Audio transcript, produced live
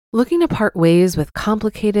Looking to part ways with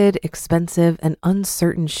complicated, expensive, and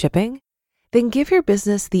uncertain shipping? Then give your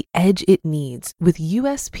business the edge it needs with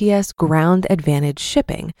USPS Ground Advantage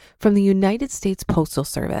shipping from the United States Postal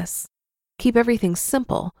Service. Keep everything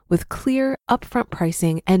simple with clear, upfront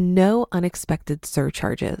pricing and no unexpected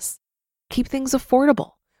surcharges. Keep things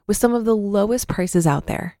affordable with some of the lowest prices out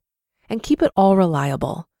there. And keep it all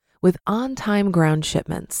reliable with on-time ground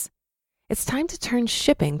shipments. It's time to turn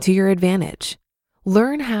shipping to your advantage.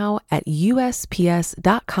 Learn how at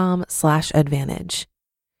USPS.com/advantage.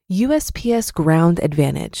 USPS Ground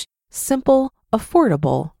Advantage. Simple,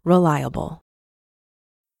 affordable, reliable.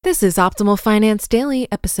 This is Optimal Finance Daily,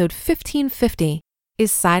 episode 1550.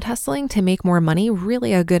 Is side hustling to make more money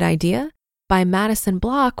really a good idea? By Madison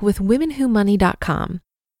with WomenWhoMoney.com.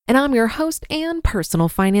 And I'm your host and personal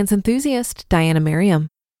finance enthusiast, Diana Merriam.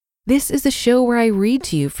 This is the show where I read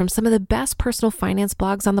to you from some of the best personal finance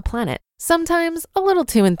blogs on the planet, sometimes a little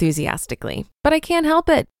too enthusiastically, but I can't help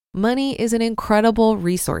it. Money is an incredible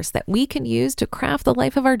resource that we can use to craft the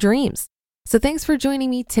life of our dreams. So thanks for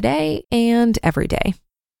joining me today and every day.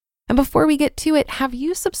 And before we get to it, have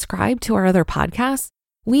you subscribed to our other podcasts?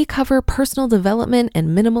 We cover personal development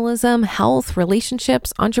and minimalism, health,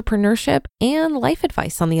 relationships, entrepreneurship, and life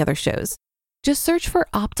advice on the other shows. Just search for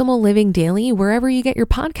Optimal Living Daily wherever you get your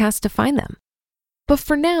podcasts to find them. But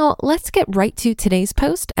for now, let's get right to today's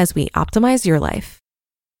post as we optimize your life.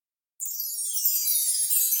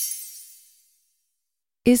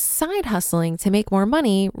 Is side hustling to make more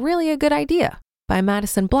money really a good idea? By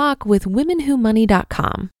Madison with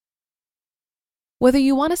WomenWhoMoney.com. Whether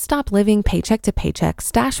you want to stop living paycheck to paycheck,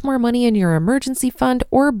 stash more money in your emergency fund,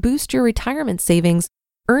 or boost your retirement savings,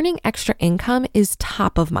 earning extra income is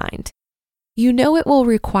top of mind. You know it will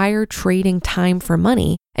require trading time for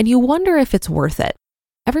money, and you wonder if it's worth it.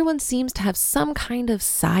 Everyone seems to have some kind of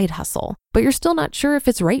side hustle, but you're still not sure if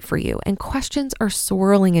it's right for you, and questions are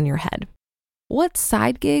swirling in your head. What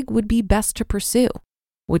side gig would be best to pursue?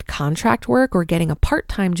 Would contract work or getting a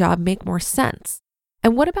part-time job make more sense?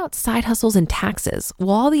 And what about side hustles and taxes? Will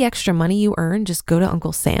all the extra money you earn just go to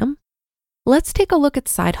Uncle Sam? Let's take a look at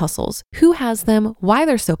side hustles, who has them, why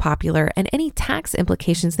they're so popular, and any tax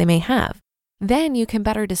implications they may have. Then you can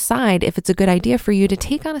better decide if it's a good idea for you to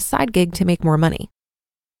take on a side gig to make more money.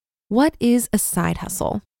 What is a side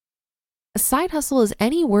hustle? A side hustle is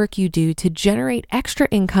any work you do to generate extra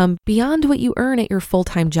income beyond what you earn at your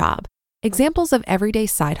full-time job. Examples of everyday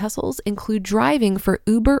side hustles include driving for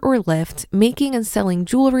Uber or Lyft, making and selling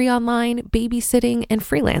jewelry online, babysitting, and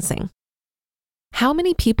freelancing. How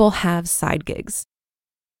many people have side gigs?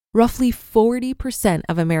 Roughly 40%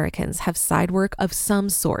 of Americans have side work of some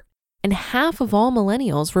sort, and half of all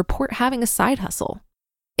millennials report having a side hustle.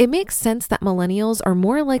 It makes sense that millennials are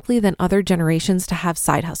more likely than other generations to have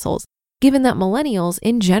side hustles, given that millennials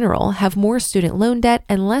in general have more student loan debt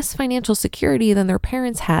and less financial security than their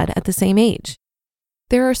parents had at the same age.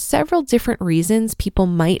 There are several different reasons people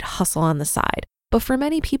might hustle on the side, but for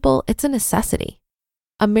many people, it's a necessity.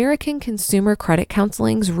 American Consumer Credit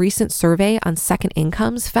Counseling's recent survey on second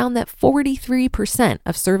incomes found that 43%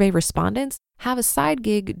 of survey respondents have a side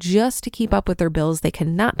gig just to keep up with their bills they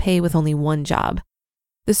cannot pay with only one job.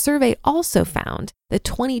 The survey also found that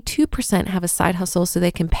 22% have a side hustle so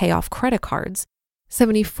they can pay off credit cards.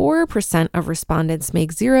 74% of respondents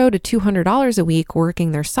make $0 to $200 a week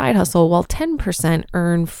working their side hustle, while 10%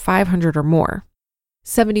 earn $500 or more.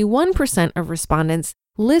 71% of respondents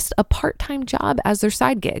list a part-time job as their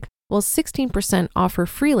side gig, while 16% offer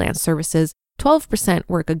freelance services, 12%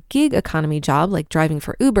 work a gig economy job like driving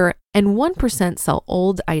for Uber, and 1% sell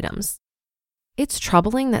old items. It's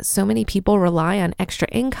troubling that so many people rely on extra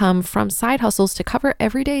income from side hustles to cover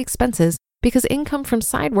everyday expenses because income from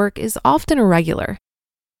side work is often irregular.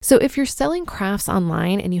 So if you're selling crafts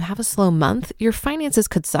online and you have a slow month, your finances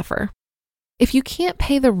could suffer. If you can't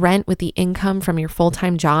pay the rent with the income from your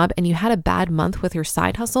full-time job and you had a bad month with your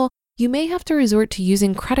side hustle, you may have to resort to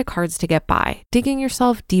using credit cards to get by, digging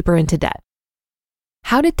yourself deeper into debt.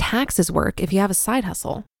 How do taxes work if you have a side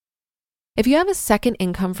hustle? If you have a second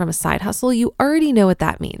income from a side hustle, you already know what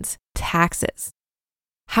that means: taxes.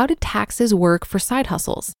 How do taxes work for side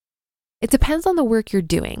hustles? It depends on the work you're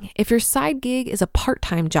doing. If your side gig is a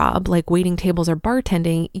part-time job, like waiting tables or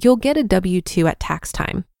bartending, you'll get a W-2 at tax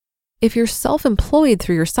time. If you're self-employed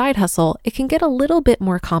through your side hustle, it can get a little bit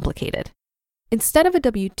more complicated. Instead of a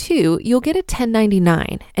W-2, you'll get a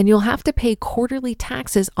 1099, and you'll have to pay quarterly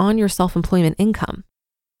taxes on your self-employment income.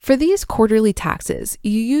 For these quarterly taxes,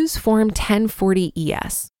 you use Form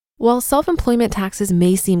 1040-ES. While self-employment taxes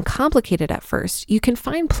may seem complicated at first, you can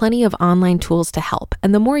find plenty of online tools to help,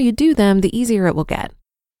 and the more you do them, the easier it will get.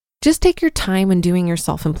 Just take your time when doing your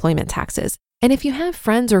self-employment taxes. And if you have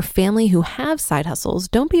friends or family who have side hustles,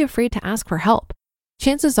 don't be afraid to ask for help.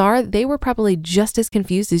 Chances are they were probably just as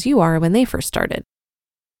confused as you are when they first started.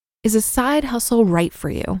 Is a side hustle right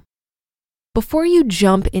for you? Before you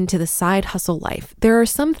jump into the side hustle life, there are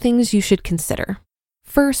some things you should consider.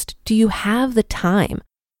 First, do you have the time?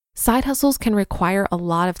 Side hustles can require a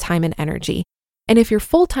lot of time and energy. And if your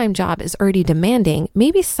full-time job is already demanding,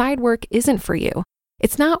 maybe side work isn't for you.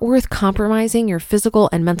 It's not worth compromising your physical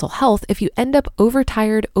and mental health if you end up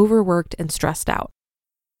overtired, overworked, and stressed out.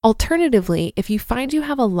 Alternatively, if you find you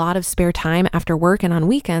have a lot of spare time after work and on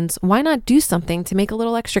weekends, why not do something to make a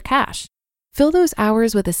little extra cash? Fill those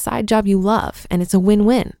hours with a side job you love, and it's a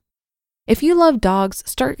win-win. If you love dogs,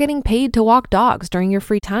 start getting paid to walk dogs during your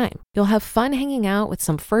free time. You'll have fun hanging out with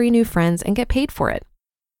some furry new friends and get paid for it.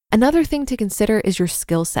 Another thing to consider is your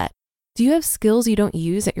skill set. Do you have skills you don't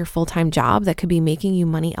use at your full-time job that could be making you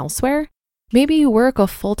money elsewhere? Maybe you work a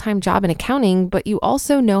full-time job in accounting, but you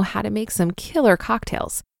also know how to make some killer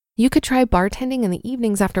cocktails. You could try bartending in the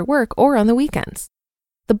evenings after work or on the weekends.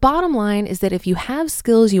 The bottom line is that if you have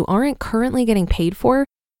skills you aren't currently getting paid for,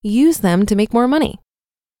 use them to make more money.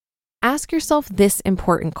 Ask yourself this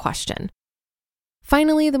important question.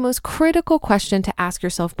 Finally, the most critical question to ask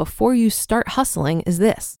yourself before you start hustling is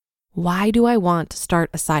this: why do I want to start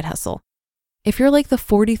a side hustle? If you're like the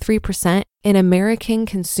 43% in American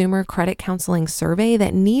Consumer Credit Counseling survey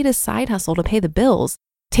that need a side hustle to pay the bills,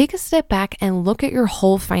 take a step back and look at your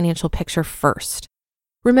whole financial picture first.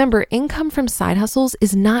 Remember, income from side hustles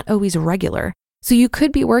is not always regular, so you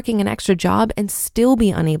could be working an extra job and still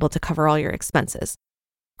be unable to cover all your expenses.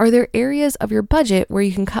 Are there areas of your budget where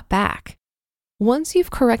you can cut back? Once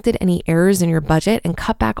you've corrected any errors in your budget and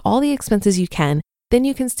cut back all the expenses you can, then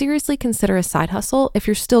you can seriously consider a side hustle if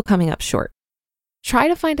you're still coming up short. Try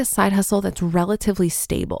to find a side hustle that's relatively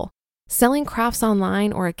stable. Selling crafts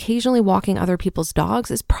online or occasionally walking other people's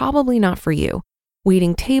dogs is probably not for you.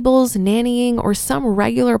 Waiting tables, nannying, or some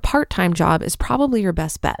regular part-time job is probably your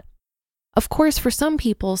best bet. Of course, for some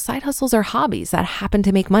people, side hustles are hobbies that happen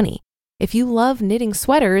to make money. If you love knitting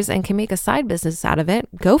sweaters and can make a side business out of it,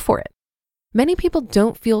 go for it. Many people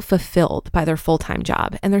don't feel fulfilled by their full-time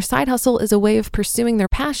job, and their side hustle is a way of pursuing their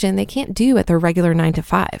passion they can't do at their regular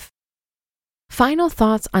 9-to-5. Final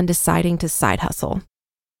thoughts on deciding to side hustle.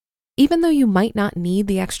 Even though you might not need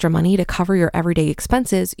the extra money to cover your everyday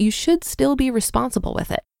expenses, you should still be responsible with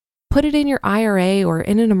it. Put it in your IRA or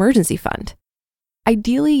in an emergency fund.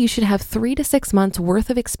 Ideally, you should have 3 to 6 months worth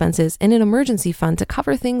of expenses in an emergency fund to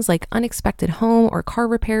cover things like unexpected home or car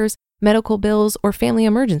repairs, medical bills, or family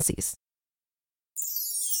emergencies.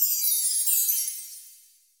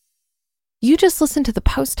 You just listened to the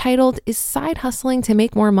post titled, "Is Side Hustling to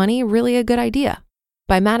Make More Money Really a Good Idea?"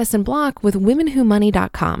 by Madison Block with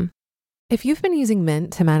WomenWhoMoney.com. If you've been using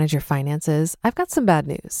Mint to manage your finances, I've got some bad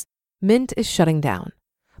news. Mint is shutting down.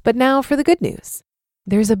 But now for the good news.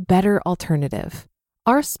 There's a better alternative.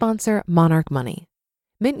 Our sponsor, Monarch Money.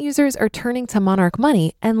 Mint users are turning to Monarch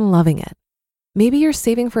Money and loving it. Maybe you're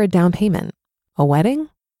saving for a down payment, a wedding,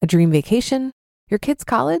 a dream vacation, your kid's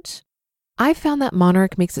college. I've found that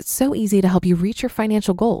Monarch makes it so easy to help you reach your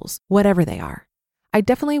financial goals, whatever they are. I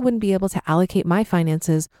definitely wouldn't be able to allocate my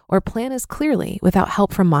finances or plan as clearly without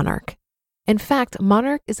help from Monarch. In fact,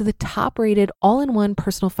 Monarch is the top-rated all-in-one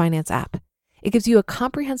personal finance app. It gives you a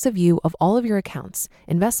comprehensive view of all of your accounts,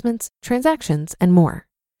 investments, transactions, and more.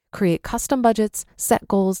 Create custom budgets, set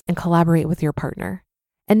goals, and collaborate with your partner.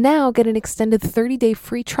 And now get an extended 30-day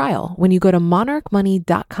free trial when you go to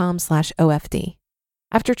monarchmoney.com/OFD.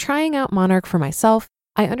 After trying out Monarch for myself,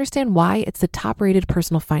 I understand why it's the top-rated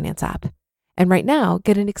personal finance app. And right now,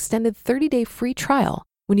 get an extended 30-day free trial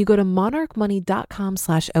when you go to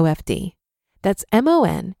monarchmoney.com/OFD. That's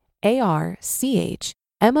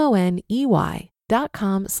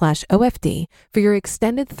monarchmoney.com/OFD for your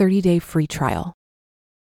extended 30-day free trial.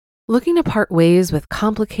 Looking to part ways with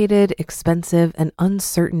complicated, expensive, and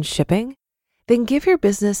uncertain shipping? Then give your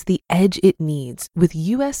business the edge it needs with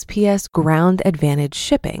USPS Ground Advantage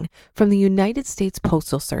shipping from the United States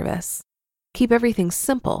Postal Service. Keep everything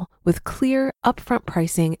simple with clear, upfront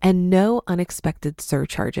pricing and no unexpected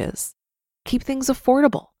surcharges. Keep things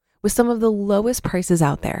affordable with some of the lowest prices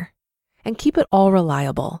out there. And keep it all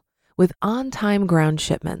reliable with on-time ground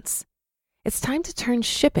shipments. It's time to turn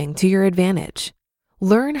shipping to your advantage.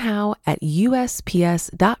 Learn how at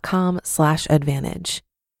USPS.com/advantage.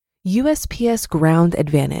 USPS Ground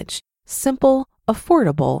Advantage. Simple,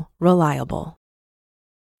 affordable, reliable.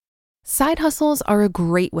 Side hustles are a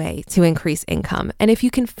great way to increase income. And if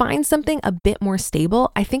you can find something a bit more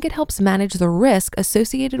stable, I think it helps manage the risk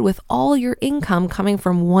associated with all your income coming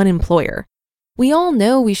from one employer. We all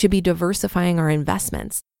know we should be diversifying our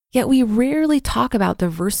investments, yet we rarely talk about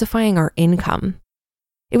diversifying our income.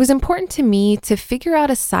 It was important to me to figure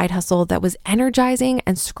out a side hustle that was energizing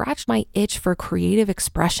and scratched my itch for creative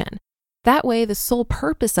expression. That way, the sole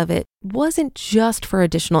purpose of it wasn't just for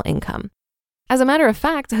additional income. As a matter of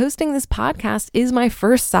fact, hosting this podcast is my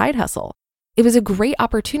first side hustle. It was a great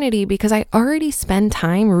opportunity because I already spend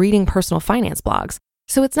time reading personal finance blogs,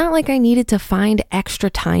 so it's not like I needed to find extra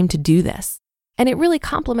time to do this. And it really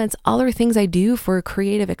complements other things I do for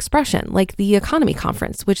creative expression, like the Economy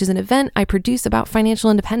Conference, which is an event I produce about financial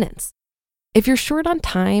independence. If you're short on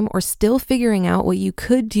time or still figuring out what you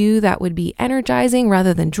could do that would be energizing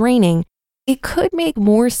rather than draining, it could make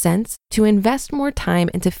more sense to invest more time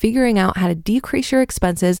into figuring out how to decrease your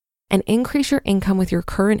expenses and increase your income with your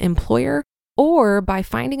current employer or by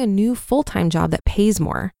finding a new full-time job that pays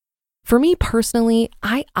more. For me personally,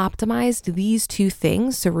 I optimized these two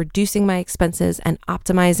things, so reducing my expenses and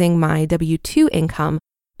optimizing my W-2 income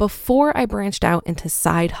before I branched out into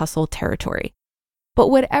side hustle territory. But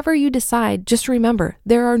whatever you decide, just remember,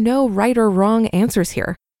 there are no right or wrong answers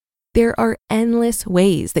here. There are endless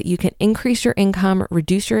ways that you can increase your income,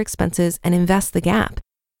 reduce your expenses, and invest the gap.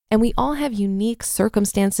 And we all have unique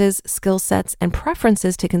circumstances, skill sets, and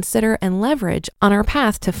preferences to consider and leverage on our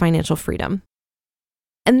path to financial freedom.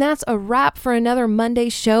 And that's a wrap for another Monday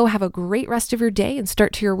show. Have a great rest of your day and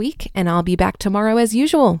start to your week. And I'll be back tomorrow as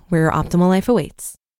usual, where your optimal life awaits.